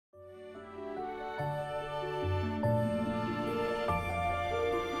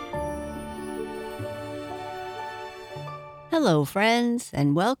Hello, friends,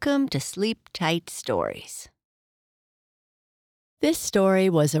 and welcome to Sleep Tight Stories. This story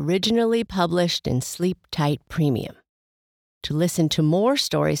was originally published in Sleep Tight Premium. To listen to more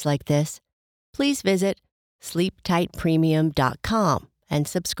stories like this, please visit sleeptightpremium.com and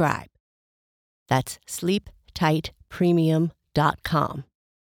subscribe. That's sleeptightpremium.com.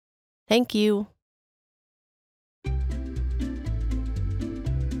 Thank you.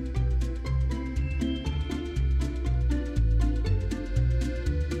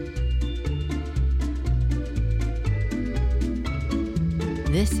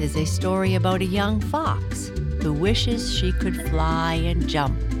 This is a story about a young fox who wishes she could fly and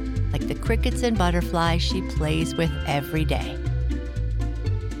jump like the crickets and butterflies she plays with every day.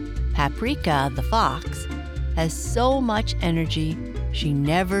 Paprika, the fox, has so much energy she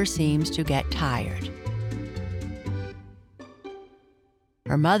never seems to get tired.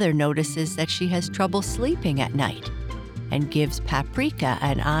 Her mother notices that she has trouble sleeping at night and gives Paprika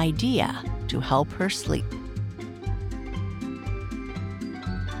an idea to help her sleep.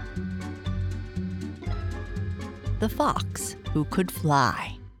 The Fox Who Could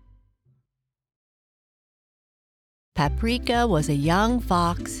Fly. Paprika was a young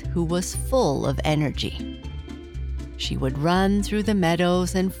fox who was full of energy. She would run through the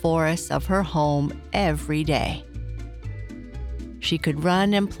meadows and forests of her home every day. She could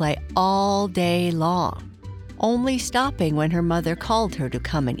run and play all day long, only stopping when her mother called her to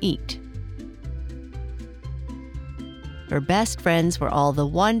come and eat. Her best friends were all the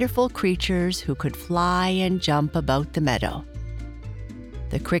wonderful creatures who could fly and jump about the meadow.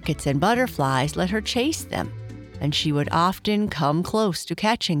 The crickets and butterflies let her chase them, and she would often come close to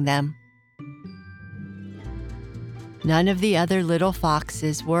catching them. None of the other little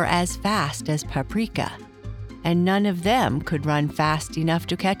foxes were as fast as Paprika, and none of them could run fast enough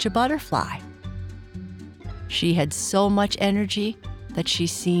to catch a butterfly. She had so much energy that she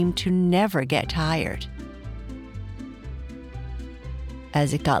seemed to never get tired.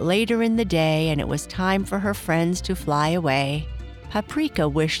 As it got later in the day and it was time for her friends to fly away, Paprika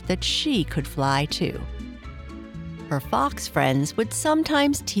wished that she could fly too. Her fox friends would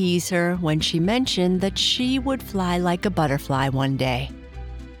sometimes tease her when she mentioned that she would fly like a butterfly one day.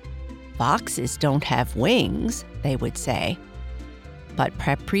 "Foxes don't have wings," they would say. But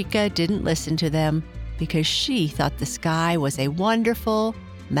Paprika didn't listen to them because she thought the sky was a wonderful,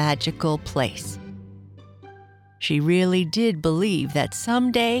 magical place. She really did believe that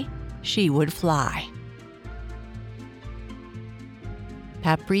someday she would fly.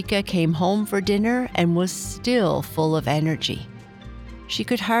 Paprika came home for dinner and was still full of energy. She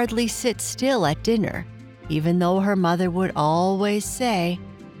could hardly sit still at dinner, even though her mother would always say,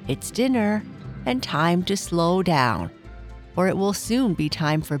 "It's dinner and time to slow down, or it will soon be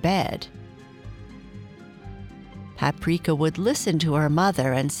time for bed." Paprika would listen to her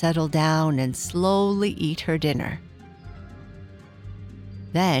mother and settle down and slowly eat her dinner.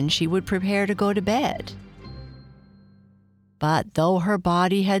 Then she would prepare to go to bed. But though her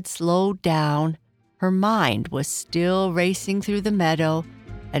body had slowed down, her mind was still racing through the meadow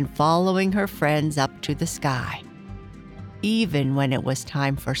and following her friends up to the sky. Even when it was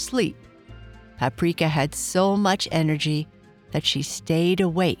time for sleep, Paprika had so much energy that she stayed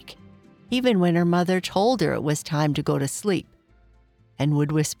awake even when her mother told her it was time to go to sleep, and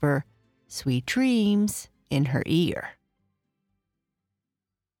would whisper "sweet dreams" in her ear.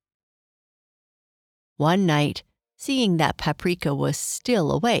 One night, seeing that Paprika was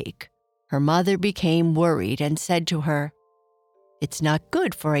still awake, her mother became worried and said to her, "It's not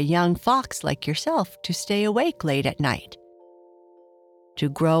good for a young fox like yourself to stay awake late at night. To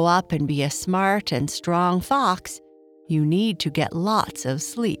grow up and be a smart and strong fox, you need to get lots of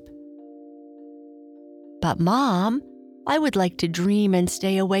sleep." "But Mom, I would like to dream and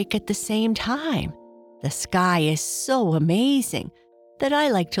stay awake at the same time. The sky is so amazing that I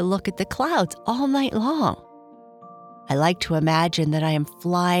like to look at the clouds all night long. I like to imagine that I am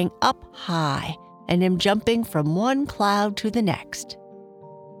flying up high and am jumping from one cloud to the next."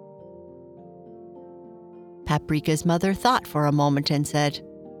 Paprika's mother thought for a moment and said,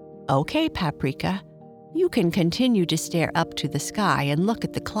 "Okay, Paprika, you can continue to stare up to the sky and look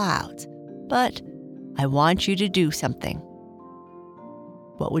at the clouds, but I want you to do something."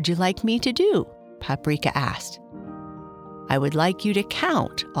 "What would you like me to do?" Paprika asked. "I would like you to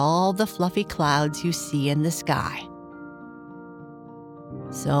count all the fluffy clouds you see in the sky."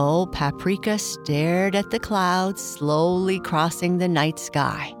 So Paprika stared at the clouds slowly crossing the night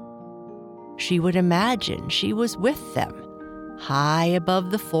sky. She would imagine she was with them, high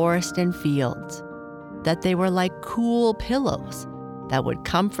above the forest and fields, that they were like cool pillows that would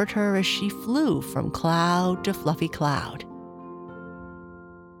comfort her as she flew from cloud to fluffy cloud.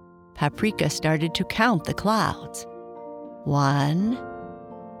 Paprika started to count the clouds. 1,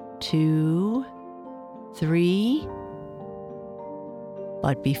 2, 3.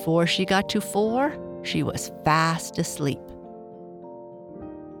 But before she got to 4, she was fast asleep.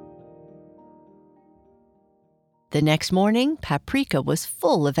 The next morning, Paprika was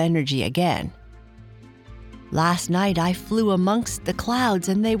full of energy again. "Last night I flew amongst the clouds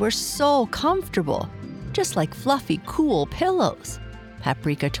and they were so comfortable, just like fluffy, cool pillows,"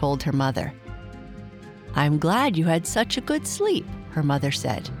 Paprika told her mother. "I'm glad you had such a good sleep," her mother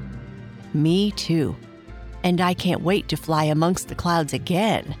said. "Me too. And I can't wait to fly amongst the clouds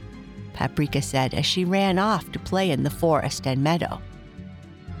again," Paprika said as she ran off to play in the forest and meadow.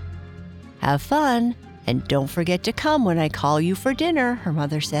 "Have fun, and don't forget to come when I call you for dinner," her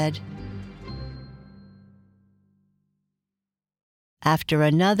mother said. After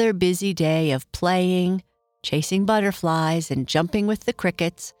another busy day of playing, chasing butterflies, and jumping with the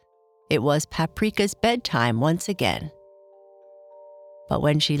crickets, it was Paprika's bedtime once again. But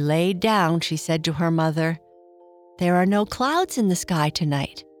when she laid down, she said to her mother, "There are no clouds in the sky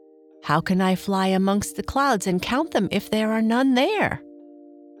tonight. How can I fly amongst the clouds and count them if there are none there?"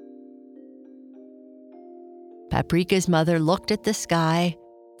 Paprika's mother looked at the sky,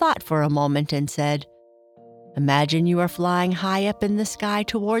 thought for a moment, and said, "Imagine you are flying high up in the sky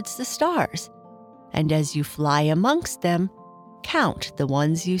towards the stars, and as you fly amongst them, count the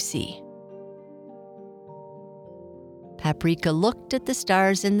ones you see." Paprika looked at the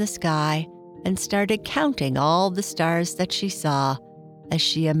stars in the sky and started counting all the stars that she saw as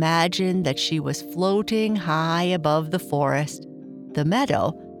she imagined that she was floating high above the forest, the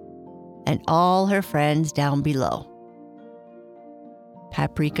meadow, and all her friends down below.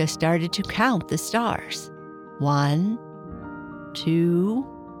 Paprika started to count the stars. 1, 2,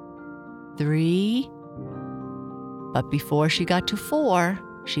 3. But before she got to 4,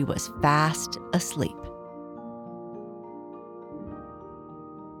 she was fast asleep.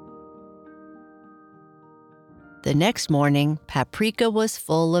 The next morning, Paprika was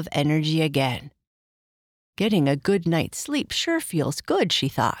full of energy again. Getting a good night's sleep sure feels good, she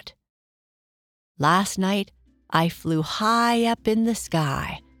thought. "Last night, I flew high up in the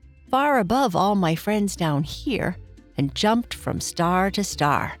sky, far above all my friends down here, and jumped from star to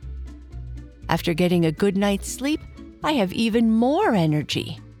star. After getting a good night's sleep, I have even more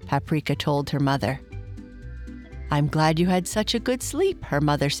energy," Paprika told her mother. "I'm glad you had such a good sleep," her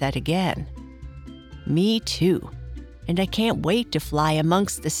mother said again. "Me too, and I can't wait to fly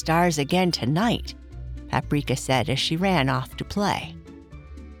amongst the stars again tonight," Paprika said as she ran off to play.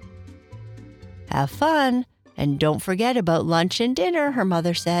 "Have fun, and don't forget about lunch and dinner," her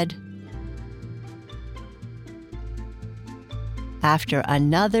mother said. After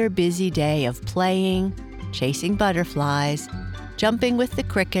another busy day of playing, chasing butterflies, jumping with the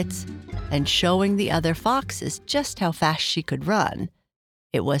crickets, and showing the other foxes just how fast she could run,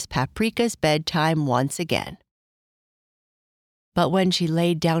 it was Paprika's bedtime once again. But when she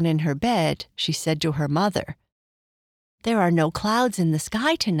laid down in her bed, she said to her mother, "There are no clouds in the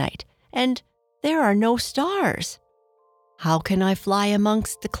sky tonight, and there are no stars. How can I fly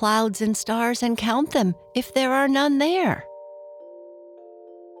amongst the clouds and stars and count them if there are none there?"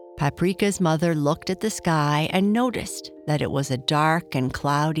 Paprika's mother looked at the sky and noticed that it was a dark and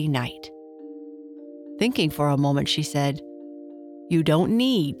cloudy night. Thinking for a moment, she said, "You don't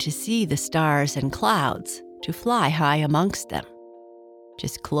need to see the stars and clouds to fly high amongst them.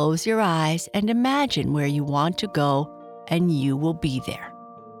 Just close your eyes and imagine where you want to go, and you will be there."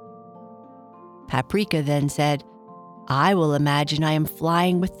 Paprika then said, "I will imagine I am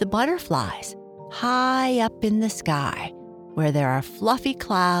flying with the butterflies, high up in the sky, where there are fluffy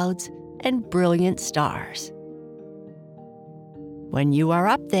clouds and brilliant stars. When you are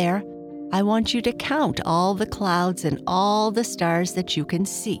up there, I want you to count all the clouds and all the stars that you can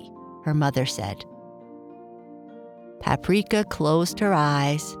see," her mother said. Paprika closed her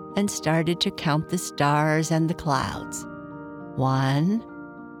eyes and started to count the stars and the clouds. 1,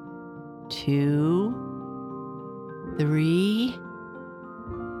 2, 3.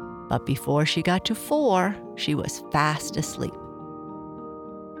 But before she got to 4, she was fast asleep.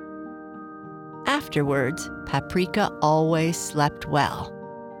 Afterwards, Paprika always slept well,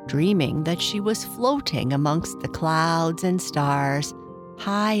 dreaming that she was floating amongst the clouds and stars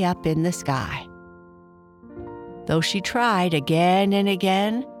high up in the sky. Though she tried again and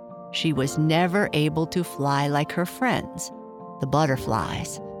again, she was never able to fly like her friends, the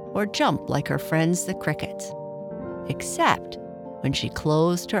butterflies, or jump like her friends, the crickets, except when she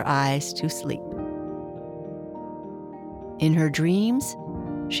closed her eyes to sleep. In her dreams,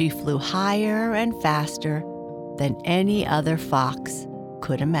 she flew higher and faster than any other fox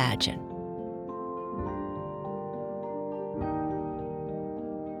could imagine.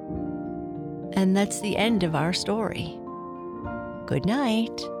 And that's the end of our story. Good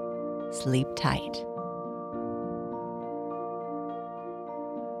night. Sleep tight.